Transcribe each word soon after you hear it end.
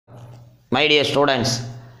My dear students,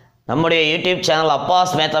 நம்முடைய YouTube channel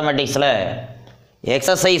Abbas மேத்தமெட்டிக்ஸில்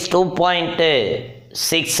exercise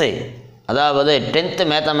 2.6 அதாவது 10th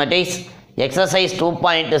mathematics exercise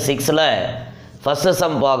 2.6ல் first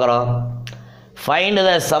some பார்க்குறோம். Find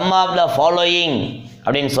the some of the following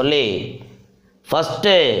அப்படின்னு சொல்லி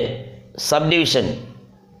first subdivision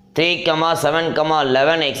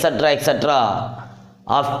 3,7,11 extra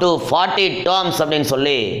up to 40 terms அப்படின்னு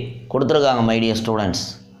சொல்லி கொடுத்துருக்காங்க. மை டியர் ஸ்டூடெண்ட்ஸ்,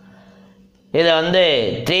 இதை வந்து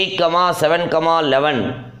 3,7,11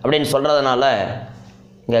 அப்படின்னு சொல்கிறதுனால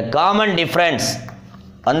இங்கே காமன் டிஃப்ரென்ஸ்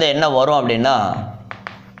வந்து என்ன வரும் அப்படின்னா,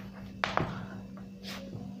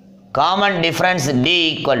 common difference D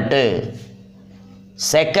equal to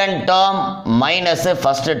second term minus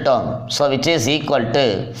first term, so which is equal to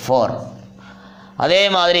 4. அதே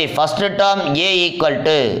மாதிரி first term A equal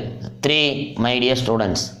to 3. My dear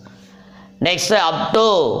students, next up to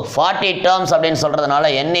 40 terms அப்படின்னு சொல்கிறதுனால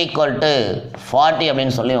n ஈக்குவல் டு 40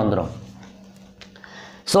 அப்படின்னு சொல்லி வந்துடும்.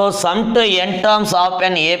 So some to n terms of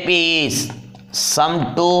an AP is sum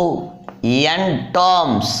to n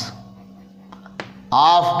terms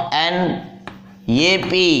of an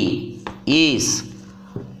AP is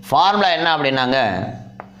formula என்ன அப்படின்னாங்க,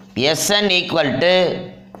 Sn equal to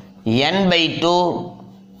n by 2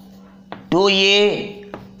 2a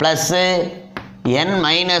plus n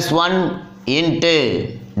minus 1 into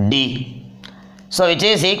d. So which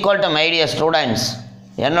is equal to, my dear students,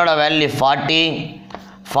 என்னோட value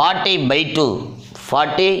 40 by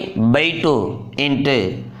 2 into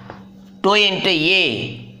 2 into a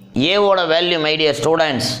ஓட value my dear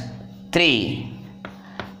students 3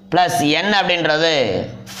 plus n அப்படின்றது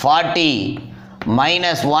 40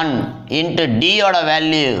 minus 1 into d ஓட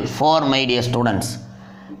value 4. my dear students,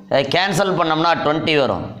 cancel பண்ணோம்னா 20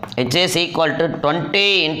 வரும். which is equal to 20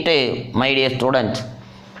 into, my dear student,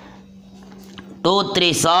 2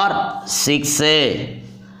 3s are 6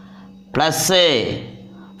 plus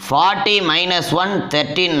 40 minus 1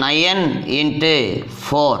 39 into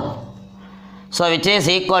 4. So which is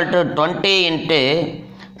equal to 20 into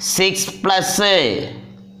 6 plus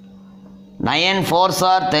 9 4s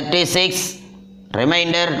are 36,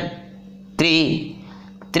 remainder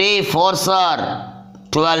 3 4s are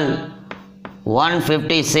 12,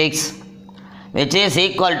 156, which is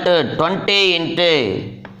equal to 20 into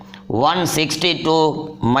 162.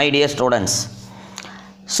 my dear students,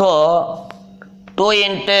 so 2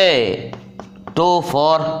 into 2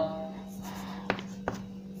 4,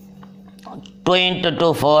 2 into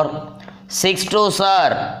 2 4, 6 2s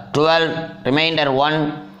are 12, remainder 1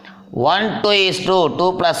 2 is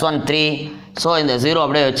 2 plus 1 3. so இந்த 0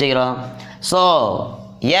 அப்படியே வச்சுக்கிறோம். so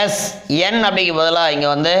n அப்படிக்கு பதிலாக இங்கே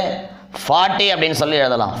வந்து 40 அப்படின்னு சொல்லி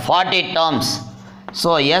எழுதலாம், 40 terms. so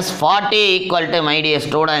S40 equal to, my dear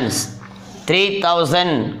students,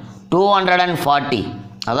 3,240.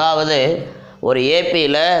 அதாவது ஒரு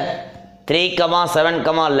ஏபியில்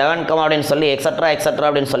 3,7,11 அப்படின்னு சொல்லி எக்ஸட்ரா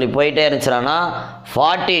அப்படின்னு சொல்லி போயிட்டே இருந்துச்சுன்னா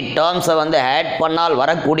 40 டேர்ம்ஸை வந்து ஆட் பண்ணால்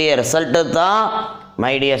வரக்கூடிய ரிசல்ட்டு தான்,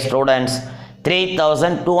 my dear students,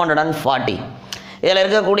 3,240. இதில்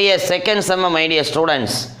இருக்கக்கூடிய செகண்ட் செம்ம, my dear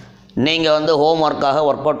students, நீங்கள் வந்து ஹோம் ஒர்க்காக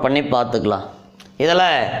ஒர்க் அவுட் பண்ணி பார்த்துக்கலாம். இதில்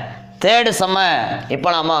தேர்டு செம்ம இப்போ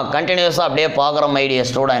நம்ம கண்டினியூஸாக அப்படியே பார்க்குறோம். my dear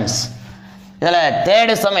students, இதில்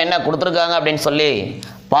தேர்டு செம் என்ன கொடுத்துருக்காங்க அப்படின்னு சொல்லி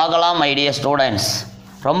பார்க்கலாம். my dear students,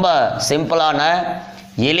 ரொம்ப சிம்பிளான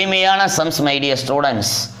எளிமையான sums, my dear students.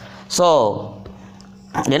 So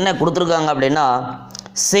என்ன கொடுத்துருக்காங்க அப்படின்னா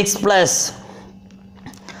 6 plus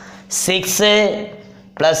 6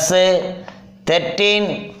 plus 13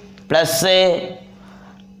 plus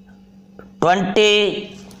 20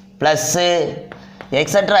 plus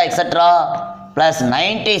extra plus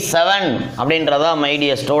 97 அப்படின்றதா, my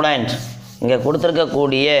dear student, இங்கே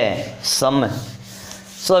கொடுத்துருக்கக்கூடிய some.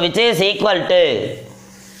 So which is equal to,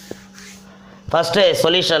 first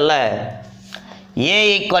சொல்யூஷனில் a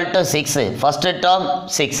equal to 6, first term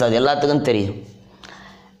 6, அது எல்லாத்துக்கும் தெரியும்.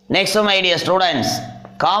 Next my dear students,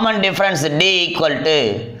 common difference d equal to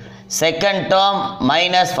second term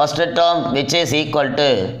minus first term which is equal to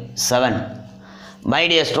 7. my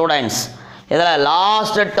dear students, இதில்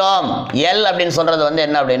last term L அப்படின்னு சொல்கிறது வந்து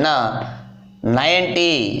என்ன அப்படின்னா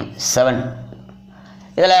 97.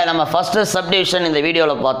 இதில் நம்ம ஃபஸ்ட்டு சப்டிவிஷன் இந்த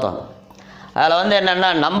வீடியோவில் பார்த்தோம். அதில் வந்து என்னென்னா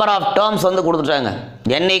நம்பர் ஆஃப் டேர்ம்ஸ் வந்து கொடுத்துட்டாங்க,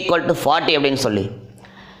 n equal to 40 அப்படின்னு சொல்லி.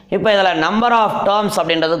 இப்போ இதில் நம்பர் ஆஃப் டேர்ம்ஸ்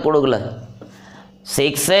அப்படின்றது கொடுக்கல.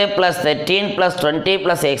 6 plus 13 plus 20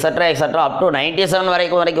 plus extra up to 97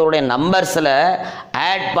 வரைக்கும் உடைய நம்பர்ஸில்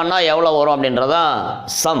ஆட் பண்ணால் எவ்வளோ வரும் அப்படின்றதான்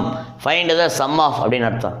some. Find the some of அப்படின்னு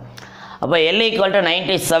அர்த்தம். அப்போ L equal to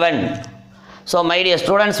 97. So my dear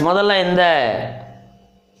students, முதல்ல இந்த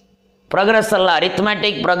ப்ரோக்ரஸரில்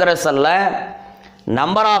அரித்மெட்டிக் ப்ரோக்ரஸரில்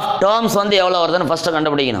நம்பர் ஆஃப் டேர்ம்ஸ் வந்து எவ்வளோ வருதுன்னு ஃபஸ்ட்டு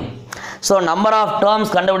கண்டுபிடிக்கணும். ஸோ நம்பர் ஆஃப்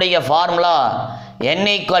டேர்ம்ஸ் கண்டுபிடிக்க ஃபார்முலா n =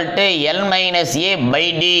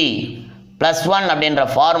 l-a/d + 1 அப்படின்ற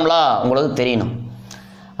ஃபார்முலா உங்களுக்கு தெரியணும்.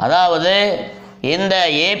 அதாவது இந்த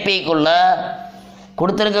ஏபிக்குள்ள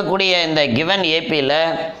கொடுத்துருக்கக்கூடிய இந்த கிவன் ஏபியில்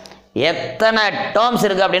எத்தனை டேர்ம்ஸ்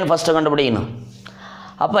இருக்குது அப்படின்னு ஃபஸ்ட்டு கண்டுபிடிக்கணும்.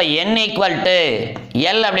 அப்போ n =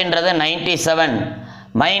 l அப்படின்றது 97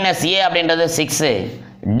 மைனஸ் a அப்படின்றது 6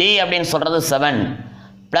 d அப்படின்னு சொல்கிறது 7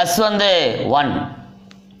 ப்ளஸ் வந்து 1.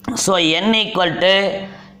 ஸோ n =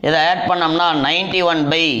 இதை ஆட் பண்ணோம்னா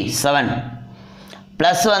 91/7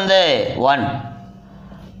 ப்ளஸ் வந்து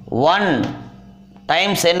 1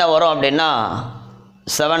 டைம்ஸ் என்ன வரும் அப்படின்னா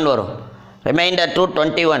 7 வரும். Reminder to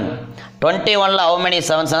 21 how many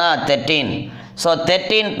 7s 13. So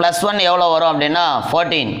 13 + 1 எவ்வளோ வரும் அப்படின்னா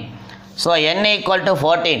 14. So n =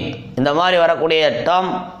 14. இந்த மாதிரி வரக்கூடிய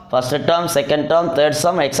term first term, second term, third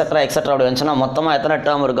term extra அப்படி வந்துச்சுன்னா மொத்தமாக எத்தனை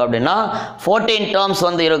டேர்ம் இருக்குது அப்படின்னா 14 டேர்ம்ஸ்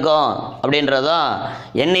வந்து இருக்கும் அப்படின்றது தான்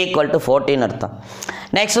n = 14 அர்த்தம்.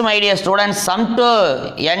 Next my dear students, some to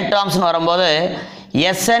n டேர்ம்ஸ்னு வரும்போது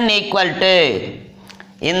Sn =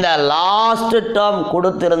 இந்த last term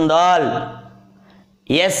கொடுத்திருந்தால்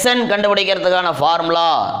Sn கண்டுபிடிக்கிறதுக்கான formula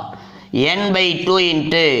n/2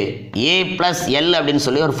 × a + l அப்படின்னு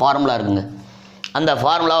சொல்லி ஒரு ஃபார்முலா இருக்குங்க. அந்த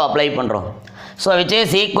ஃபார்முலாவை அப்ளை பண்ணுறோம். So which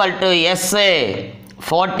is equal to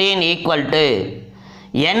S14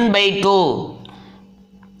 =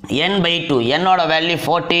 n/2 என்னோட வேல்யூ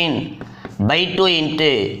 14/2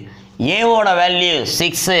 × ஏவோட value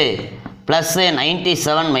 6 plus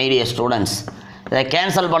 97 my dear students. இதை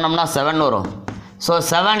கேன்சல் பண்ணோம்னா 7 வரும். ஸோ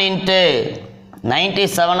 7 ×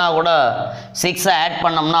 97 கூட 6 ஆட்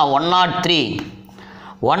பண்ணோம்னா 103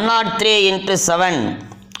 ×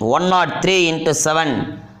 7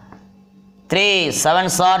 3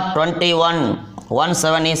 7s are 21 1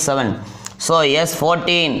 7 is 7. So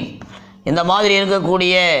S14 இந்த மாதிரி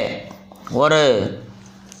இருக்கக்கூடிய ஒரு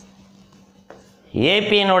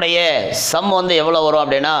ஏபியினுடைய சம் வந்து எவ்வளோ வரும்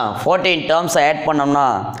அப்படின்னா 14 டேர்ம்ஸ் ஆட் பண்ணோம்னா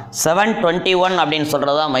 721 அப்படின்னு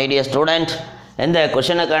சொல்கிறதா மை டியர் ஸ்டூடெண்ட் இந்த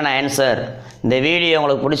கொஷனுக்கான ஆன்சர். இந்த வீடியோ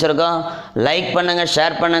உங்களுக்கு பிடிச்சிருக்கோம், லைக் பண்ணுங்கள்,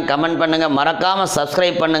 ஷேர் பண்ணுங்கள், கமெண்ட் பண்ணுங்கள், மறக்காமல்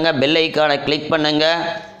சப்ஸ்கிரைப் பண்ணுங்கள், பெல் ஐக்கானை கிளிக் பண்ணுங்கள்.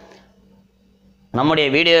 நம்முடைய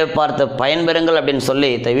வீடியோவை பார்த்து பயன்பெறுங்கள் அப்படின்னு சொல்லி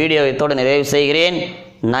இந்த வீடியோ இதோடு நிறைவு செய்கிறேன்.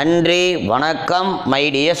 நன்றி, வணக்கம் மை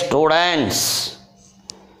டியர் ஸ்டூடெண்ட்ஸ்.